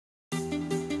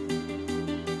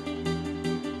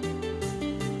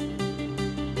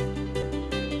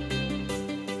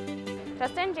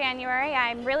just in January.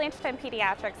 I'm really interested in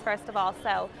pediatrics, first of all,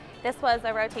 so this was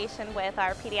a rotation with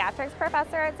our pediatrics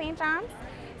professor at St. John's.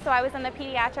 So I was in the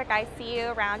pediatric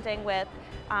ICU rounding with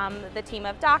the team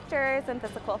of doctors and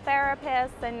physical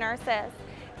therapists and nurses.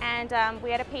 And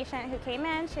we had a patient who came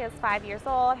in. She was 5 years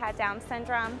old, had Down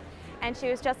syndrome, and she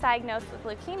was just diagnosed with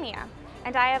leukemia.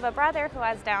 And I have a brother who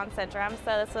has Down syndrome,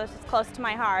 so this was just close to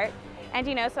my heart. And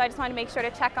so I just wanted to make sure to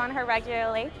check on her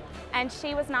regularly. And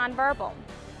she was nonverbal.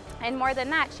 And more than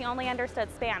that, she only understood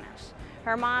Spanish.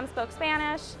 Her mom spoke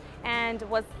Spanish and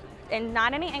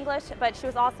not any English, but she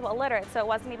was also illiterate, so it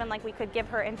wasn't even like we could give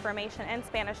her information in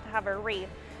Spanish to have her read.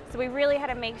 So we really had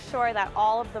to make sure that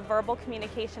all of the verbal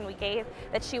communication we gave,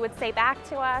 that she would say back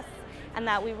to us, and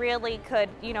that we really could,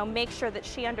 make sure that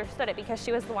she understood it, because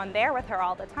she was the one there with her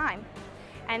all the time.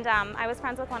 And I was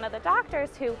friends with one of the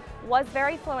doctors who was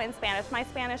very fluent in Spanish. My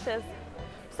Spanish is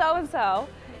so-and-so.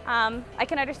 I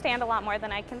can understand a lot more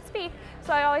than I can speak,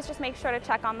 so I always just make sure to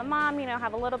check on the mom,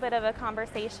 have a little bit of a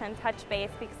conversation, touch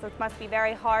base, because it must be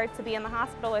very hard to be in the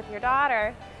hospital with your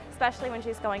daughter, especially when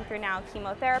she's going through now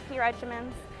chemotherapy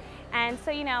regimens. And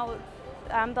so,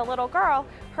 the little girl,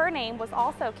 her name was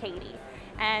also Katie.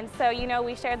 And so,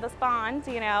 we shared this bond,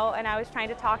 and I was trying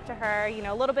to talk to her,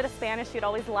 a little bit of Spanish. She'd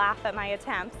always laugh at my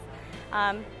attempts.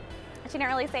 She didn't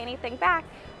really say anything back,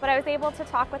 but I was able to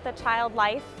talk with the child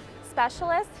life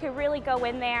specialists who really go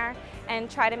in there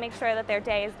and try to make sure that their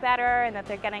day is better and that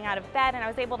they're getting out of bed. And I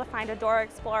was able to find a Dora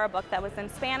Explorer book that was in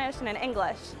Spanish and in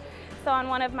English. So on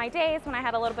one of my days when I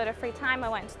had a little bit of free time, I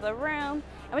went into the room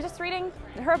and was just reading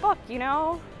her book,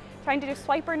 trying to do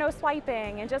swipe or no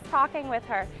swiping and just talking with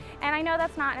her. And I know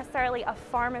that's not necessarily a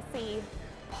pharmacy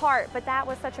part, but that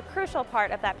was such a crucial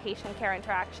part of that patient care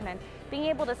interaction, and being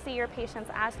able to see your patients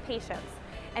as patients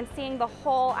and seeing the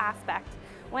whole aspect.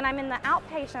 When I'm in the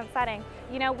outpatient setting,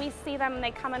 we see them and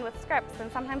they come in with scripts, and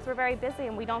sometimes we're very busy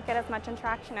and we don't get as much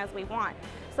interaction as we want.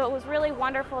 So it was really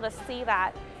wonderful to see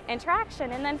that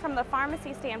interaction. And then from the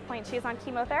pharmacy standpoint, she's on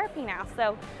chemotherapy now,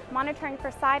 so monitoring for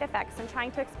side effects and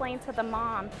trying to explain to the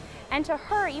mom and to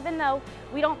her, even though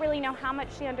we don't really know how much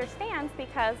she understands,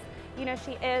 because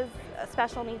she is a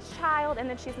special needs child and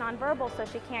then she's nonverbal, so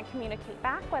she can't communicate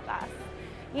back with us.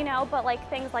 But like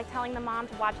things like telling the mom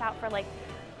to watch out for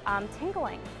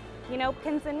tingling,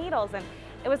 pins and needles. And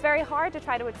it was very hard to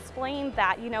try to explain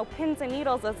that, pins and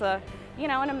needles is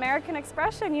an American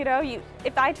expression,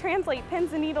 if I translate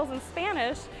pins and needles in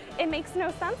Spanish, it makes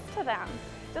no sense to them.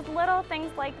 Just little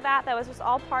things like that, that was just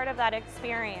all part of that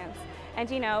experience. And,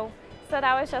 so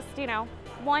that was just,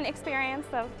 one experience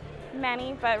of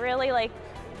many, but really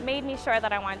made me sure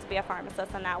that I wanted to be a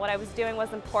pharmacist, and that what I was doing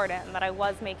was important and that I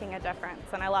was making a difference,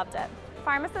 and I loved it.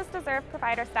 Pharmacists deserve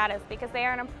provider status because they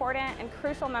are an important and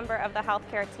crucial member of the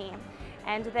healthcare team,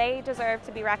 and they deserve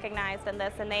to be recognized in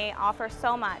this, and they offer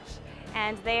so much,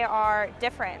 and they are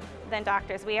different than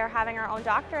doctors. We are having our own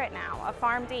doctorate now, a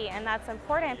PharmD, and that's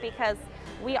important because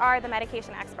we are the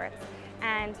medication experts.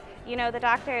 And the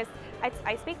doctors,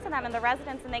 I speak to them and the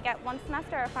residents, and they get 1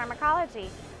 semester of pharmacology.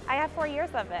 I have 4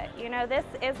 years of it. This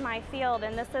is my field,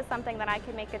 and this is something that I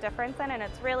can make a difference in, and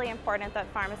it's really important that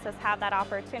pharmacists have that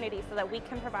opportunity so that we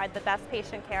can provide the best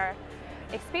patient care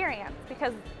experience.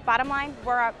 Because bottom line,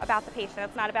 we're about the patient.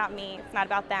 It's not about me, it's not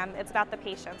about them, it's about the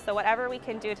patient. So whatever we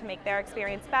can do to make their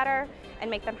experience better and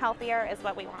make them healthier is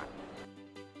what we want.